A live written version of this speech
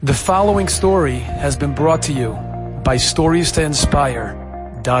The following story has been brought to you by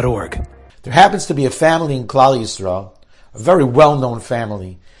StoriesToInspire.org. There happens to be a family in Klal Yisrael, a very well-known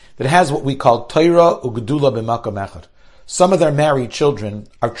family, that has what we call Torah Ugdula b'Makom Echad. Some of their married children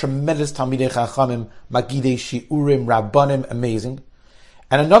are tremendous Talmidei Chachamim, Magidei Shiurim, Rabbanim, amazing.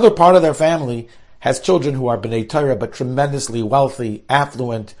 And another part of their family has children who are B'nai Torah, but tremendously wealthy,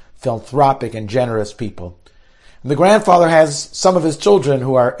 affluent, philanthropic, and generous people. And the grandfather has some of his children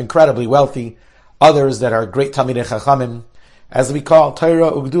who are incredibly wealthy, others that are great Talmidei Chachamim, as we call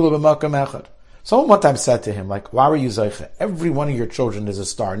Torah Ugdula b'Makom Echad. Someone one time said to him, like, why are you Zeicha? Every one of your children is a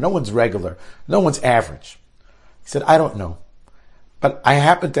star. No one's regular. No one's average. He said, I don't know. But I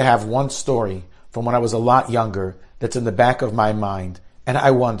happen to have one story from when I was a lot younger that's in the back of my mind. And I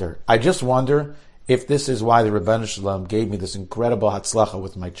just wonder if this is why the Rebbeinu Shalom gave me this incredible hatzlacha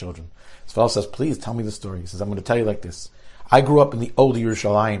with my children. This fellow says, please tell me the story. He says, I'm going to tell you like this. I grew up in the old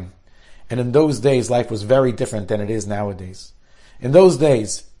Yerushalayim. And in those days, life was very different than it is nowadays. In those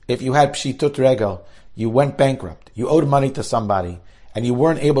days, if you had pshitut regel, you went bankrupt, you owed money to somebody, and you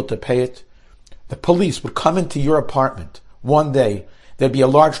weren't able to pay it, the police would come into your apartment one day, there'd be a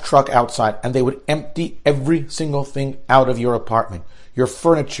large truck outside, and they would empty every single thing out of your apartment. Your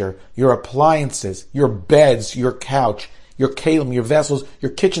furniture, your appliances, your beds, your couch, your kalim, your vessels,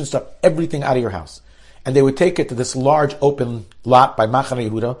 your kitchen stuff, everything out of your house. And they would take it to this large open lot by Machane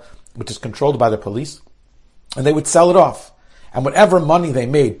Yehuda, which is controlled by the police, and they would sell it off. And whatever money they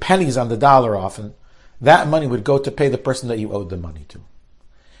made, pennies on the dollar often, that money would go to pay the person that you owed the money to.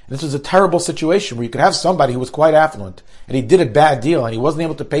 And this was a terrible situation where you could have somebody who was quite affluent, and he did a bad deal, and he wasn't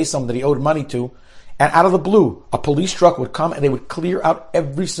able to pay someone that he owed money to, and out of the blue, a police truck would come and they would clear out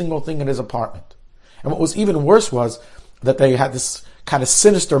every single thing in his apartment. And what was even worse was that they had this kind of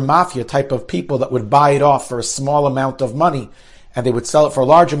sinister mafia type of people that would buy it off for a small amount of money, and they would sell it for a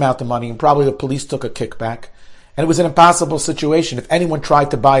large amount of money, and probably the police took a kickback. And it was an impossible situation. If anyone tried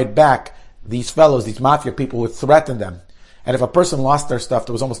to buy it back, these fellows, these mafia people would threaten them. And if a person lost their stuff,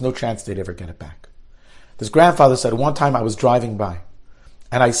 there was almost no chance they'd ever get it back. This grandfather said, one time I was driving by,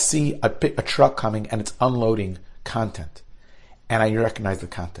 and I see a truck coming, and it's unloading content. And I recognize the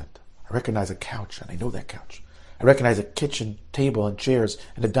content. I recognize a couch, and I know that couch. I recognize a kitchen table and chairs,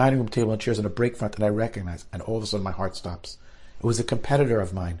 and a dining room table and chairs, and a break front, and I recognize, and all of a sudden my heart stops. It was a competitor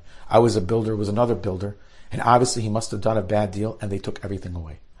of mine. I was a builder, was another builder, and obviously he must have done a bad deal, and they took everything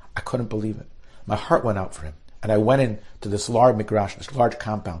away. I couldn't believe it. My heart went out for him, and I went into this large migrash, this large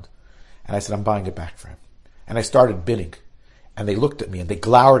compound, and I said, I'm buying it back for him. And I started bidding, and they looked at me, and they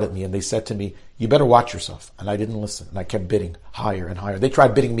glowered at me, and they said to me, you better watch yourself. And I didn't listen, and I kept bidding higher and higher. They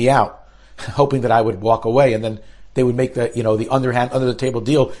tried bidding me out, hoping that I would walk away, and then they would make the underhand, under the table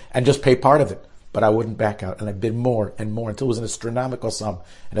deal and just pay part of it. But I wouldn't back out, and I bid more and more until it was an astronomical sum.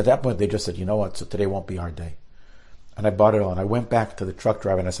 And at that point, they just said, you know what, so today won't be our day. And I bought it all, and I went back to the truck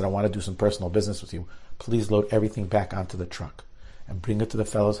driver, and I said, I want to do some personal business with you. Please load everything back onto the truck and bring it to the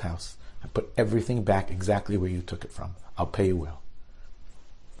fellow's house and put everything back exactly where you took it from. I'll pay you well.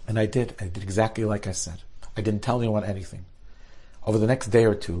 And I did. I did exactly like I said. I didn't tell anyone anything. Over the next day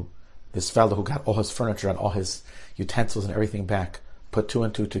or two, this fellow who got all his furniture and all his utensils and everything back put two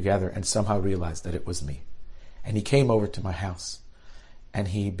and two together and somehow realized that it was me. And he came over to my house and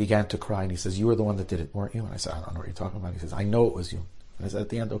he began to cry and he says, you were the one that did it, weren't you? And I said, I don't know what you're talking about. He says, I know it was you. And I said, at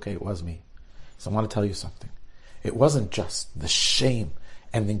the end, okay, it was me. So I want to tell you something. It wasn't just the shame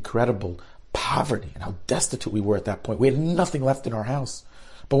and the incredible poverty and how destitute we were at that point. We had nothing left in our house.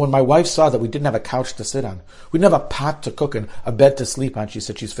 But when my wife saw that we didn't have a couch to sit on, we didn't have a pot to cook and a bed to sleep on, she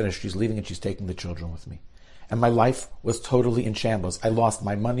said she's finished, she's leaving and she's taking the children with me. And my life was totally in shambles. I lost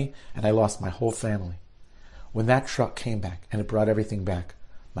my money and I lost my whole family. When that truck came back and it brought everything back,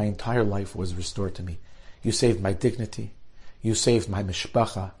 my entire life was restored to me. You saved my dignity. You saved my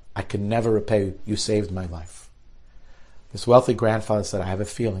mishpacha. I can never repay you. You saved my life. This wealthy grandfather said, I have a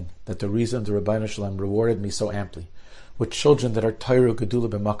feeling that the reason the Rebbeinu Shalom rewarded me so amply with children that are Torah Gedula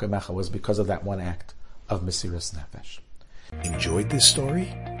b'Makom Echad was because of that one act of Mesiras Nefesh. Enjoyed this story?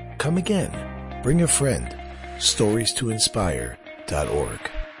 Come again. Bring a friend.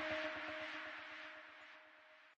 StoriesToInspire.org